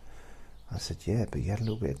name." I said, "Yeah, but you had a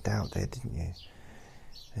little bit of doubt there, didn't you?"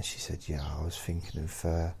 And she said, "Yeah, I was thinking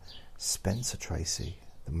of Spencer Tracy,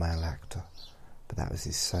 the male actor, but that was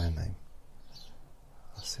his surname."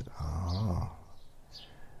 I said, "Ah."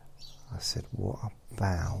 I said, "What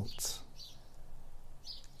about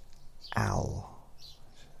Al?"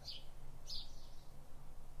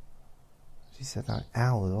 She said, "No,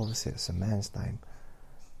 Al, obviously it's a man's name."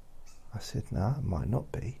 I said, "No, it might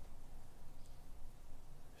not be."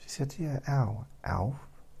 She said, "Yeah, Al.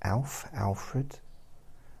 Alf, Alfred,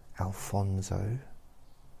 Alfonso,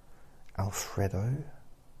 Alfredo,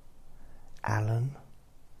 Alan."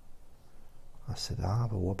 I said,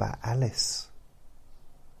 "But what about Alice?"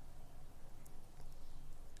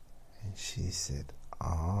 And she said,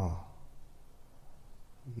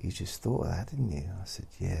 "You just thought of that, didn't you?" I said,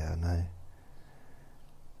 "Yeah, I know."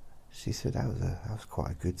 She said, that was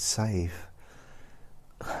quite a good save."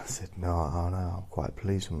 I said, "No, I know, I'm quite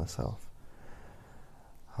pleased with myself.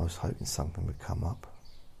 I was hoping something would come up."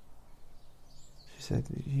 She said,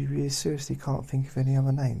 "You really seriously can't think of any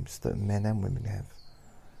other names that men and women have?"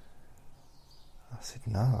 I said,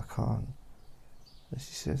 "No, I can't." And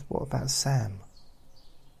she says, "What about Sam?"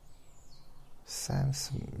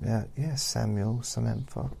 Yeah, Samuel,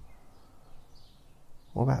 Samantha.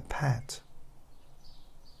 "What about Pat?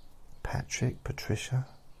 Patrick, Patricia?"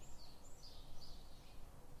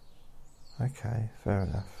 Okay, fair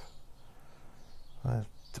enough. I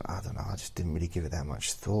don't know, I just didn't really give it that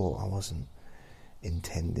much thought. I wasn't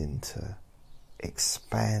intending to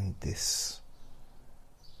expand this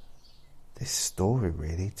story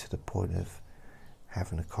really to the point of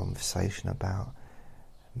having a conversation about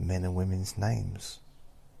men and women's names.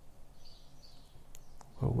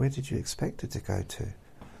 Well, where did you expect it to go to?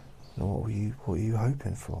 And what were you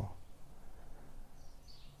hoping for?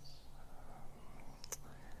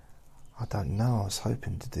 I don't know. I was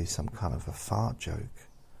hoping to do some kind of a fart joke.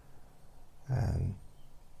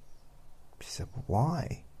 She said,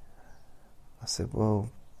 "Why?" I said,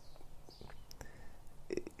 "Well,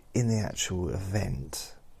 in the actual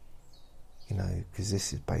event, you know, because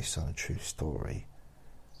this is based on a true story,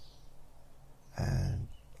 and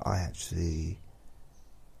I actually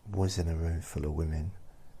was in a room full of women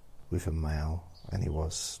with a male, and he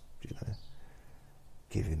was, you know,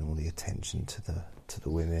 giving all the attention to the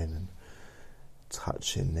women and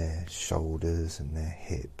touching their shoulders and their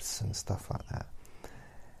hips and stuff like that.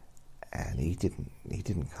 And he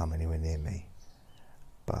didn't come anywhere near me,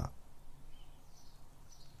 but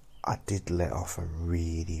I did let off a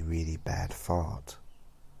really, really bad fart.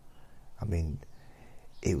 I mean,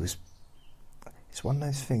 it's one of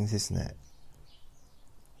those things, isn't it?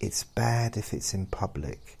 It's bad if it's in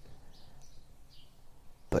public,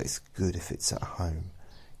 but it's good if it's at home.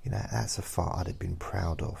 You know, that's a fart I'd have been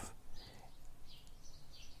proud of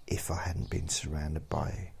if I hadn't been surrounded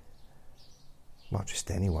by not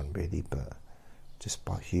just anyone really, but just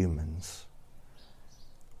by humans.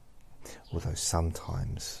 Although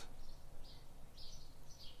sometimes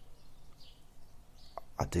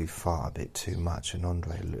I do fart a bit too much, and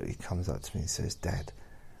Andre, look, he comes up to me and says, "Dad,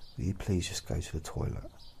 will you please just go to the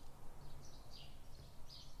toilet?"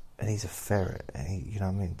 And he's a ferret, and you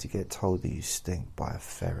know what I mean? To get told that you stink by a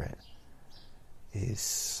ferret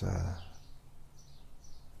is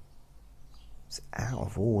it's out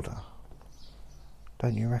of order,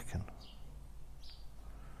 don't you reckon?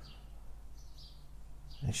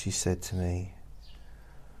 And she said to me,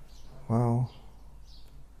 "Well,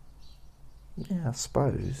 yeah, I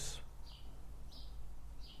suppose.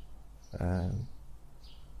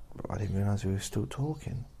 But I didn't realise we were still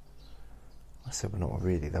talking." I said, "Well, not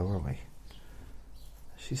really though, are we?"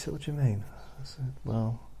 She said, "What do you mean?" I said,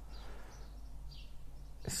 "Well,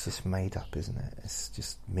 it's just made up, isn't it? It's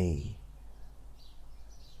just me.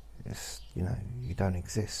 It's, you know, you don't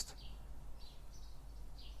exist."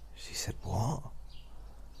 She said, "What?"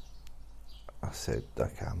 I said,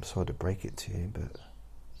 "Okay, I'm sorry to break it to you, but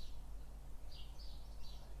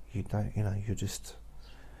you don't, you know, you're just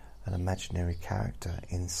an imaginary character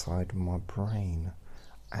inside my brain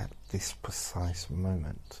at this precise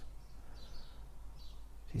moment."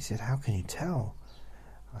 She said, "How can you tell?"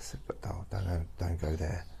 I said, "But no, don't go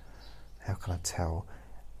there. How can I tell?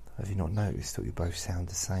 Have you not noticed that we both sound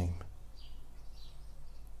the same?"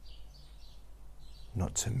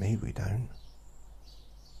 "Not to me, we don't."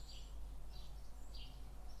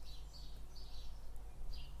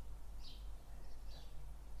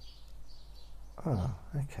 "Oh,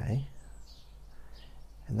 okay.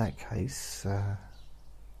 In that case, what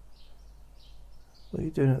are you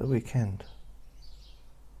doing at the weekend?"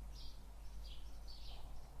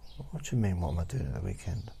 "What do you mean, what am I doing at the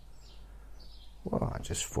weekend?" "Well, I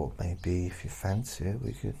just thought maybe if you fancy it,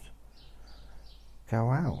 we could go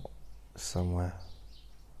out somewhere."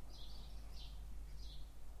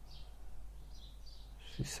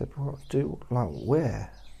 She said, "What? Like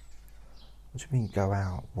where?" "What do you mean go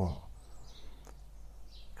out? What?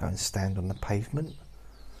 Go and stand on the pavement?"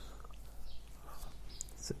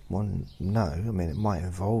 I said, "Well, no. I mean, it might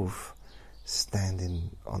involve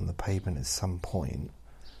standing on the pavement at some point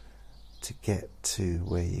to get to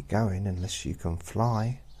where you're going, unless you can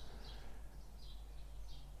fly."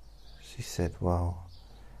 She said, "Well,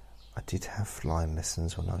 I did have flying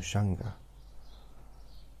lessons when I was younger."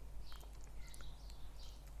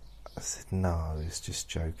 I said, "No, I was just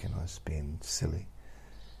joking. I was being silly."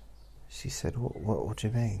 She said, What do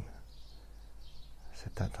you mean?" I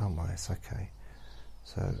said, Don't worry, it's okay.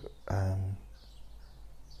 So,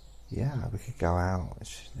 yeah, we could go out."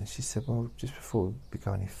 And she said, "Well, just before we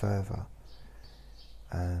go any further,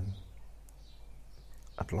 I'd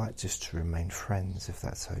like just to remain friends, if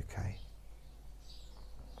that's okay."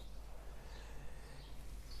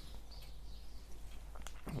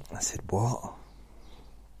 I said, "What?"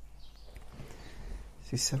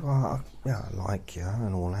 She said, "Well, I like you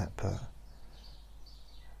and all that, but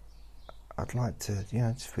I'd like to, you know,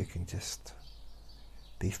 if we can just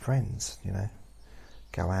be friends, you know,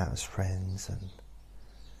 go out as friends and,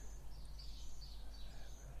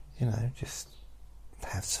 you know, just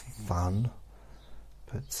have some fun,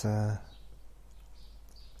 but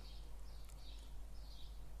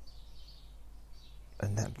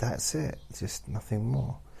and that's it, just nothing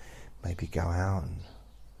more. Maybe go out and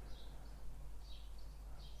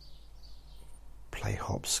play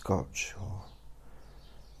hopscotch, or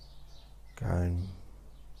go and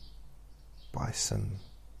buy some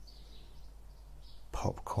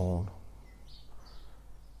popcorn."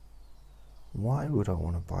 Why would I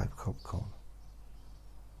want to buy popcorn?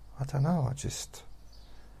 I don't know,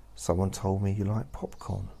 someone told me you like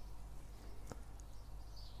popcorn.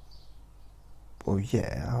 Well,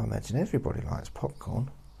 yeah, I imagine everybody likes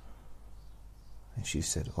popcorn. And she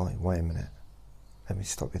said, "Oh, wait a minute, let me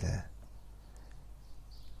stop you there.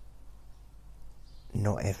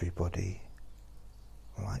 Not everybody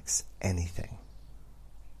likes anything."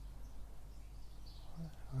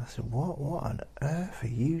 I said, What on earth are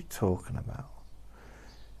you talking about?"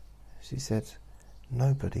 She said,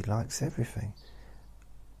 "Nobody likes everything.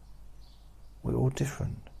 We're all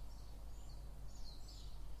different.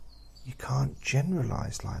 You can't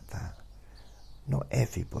generalise like that. Not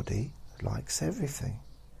everybody likes everything."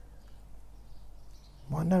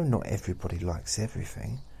 "Well, I know not everybody likes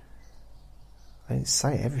everything. I didn't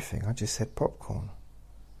say everything, I just said popcorn."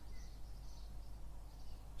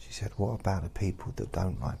 She said, "What about the people that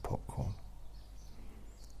don't like popcorn?"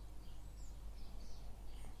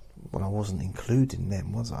 Well, I wasn't including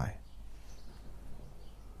them, was I?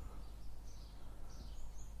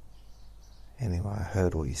 Anyway, I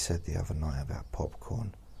heard what you said the other night about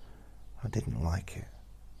popcorn. I didn't like it.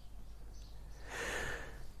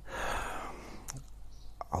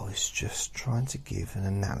 I was just trying to give an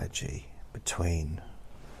analogy between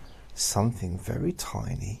something very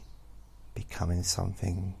tiny becoming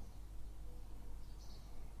something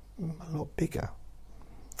a lot bigger.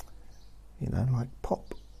 You know, like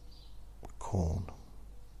popcorn.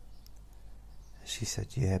 She said,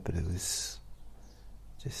 yeah, but it was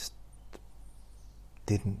just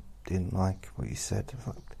didn't like what you said. I was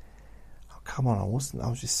like, oh, come on, I was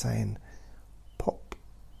just saying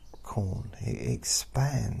popcorn. It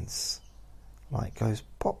expands, like goes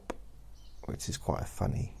pop, which is quite a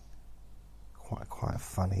funny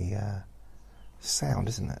sound,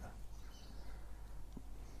 isn't it?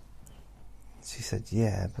 She said,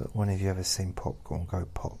 yeah, but when have you ever seen popcorn go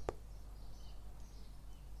pop?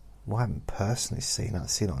 Well, I haven't personally seen it.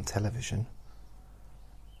 I've seen it on television.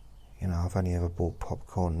 You know, I've only ever bought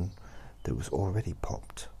popcorn that was already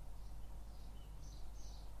popped.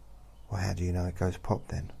 Well, how do you know it goes pop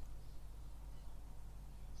then?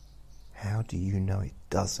 How do you know it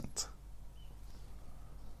doesn't?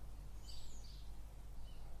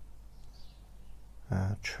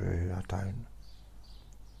 True, I don't.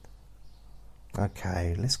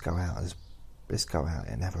 Okay, let's go out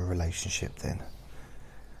and have a relationship then.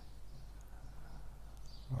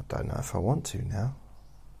 I don't know if I want to now.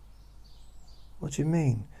 What do you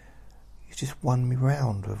mean? You just won me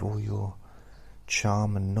round with all your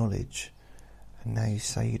charm and knowledge, and now you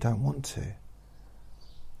say you don't want to.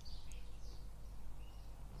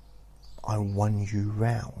 I won you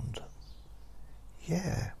round.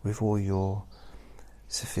 Yeah, with all your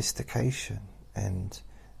sophistication and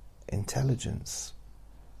intelligence.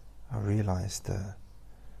 I realised that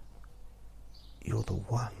you're the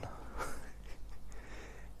one.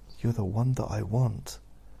 You're the one that I want.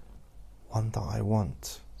 One that I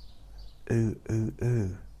want. Ooh, ooh,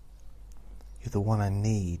 ooh. You're the one I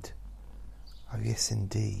need. Oh, yes,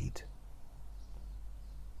 indeed.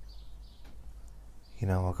 You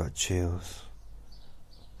know, I got chills.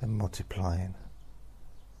 They're multiplying.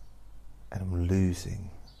 And I'm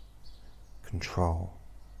losing control.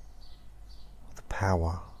 The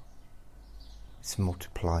power. It's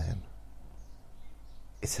multiplying.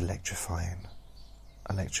 It's electrifying.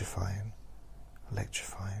 Electrifying.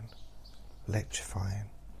 Electrifying. Electrifying.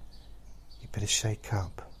 You better shake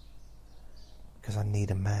up, because I need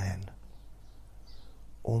a man.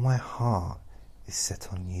 All my heart is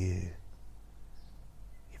set on you.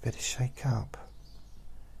 You better shake up.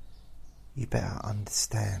 You better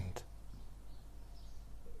understand.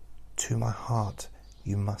 To my heart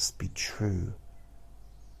you must be true.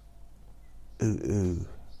 Ooh, ooh.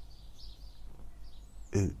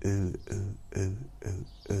 Ooh, ooh, ooh, ooh, ooh,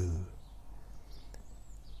 ooh.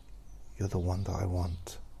 You're the one that I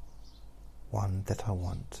want. One that I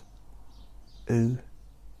want. Ooh,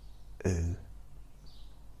 ooh,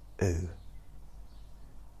 ooh.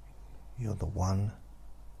 You're the one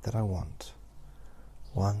that I want.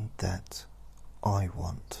 One that I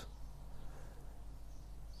want.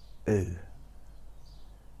 Ooh,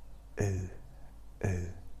 ooh, ooh.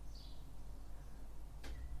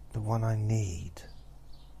 The one I need.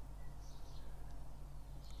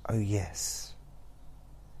 Oh yes,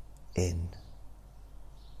 indeed.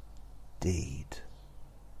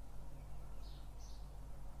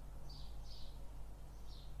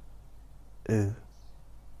 Ooh,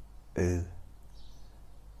 ooh,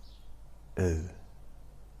 ooh.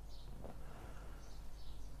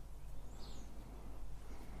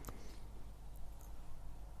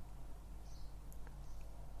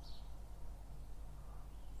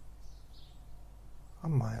 I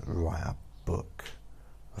might write a book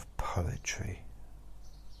of poetry.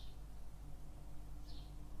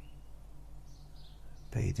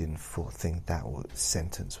 But you didn't think that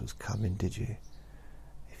sentence was coming, did you?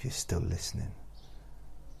 If you're still listening.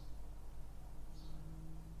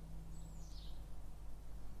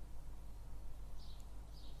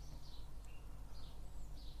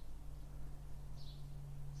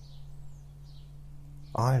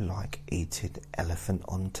 I like eating elephant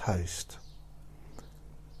on toast.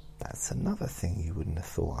 That's another thing you wouldn't have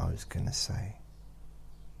thought I was going to say.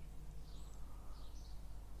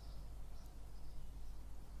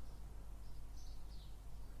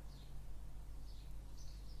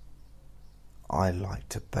 I like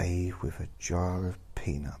to bathe with a jar of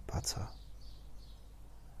peanut butter.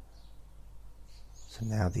 So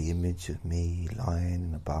now the image of me lying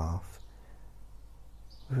in a bath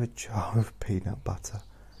with a jar of peanut butter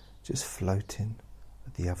just floating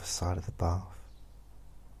at the other side of the bath,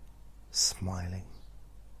 smiling.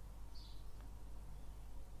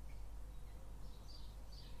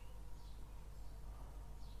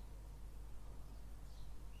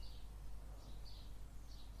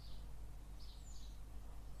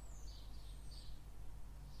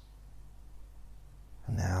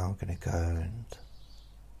 I'm going to go and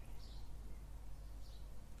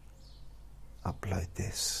upload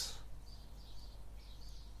this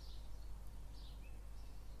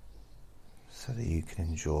so that you can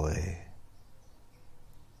enjoy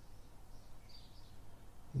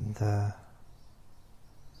the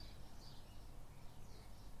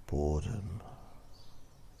boredom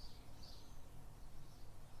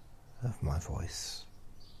of my voice.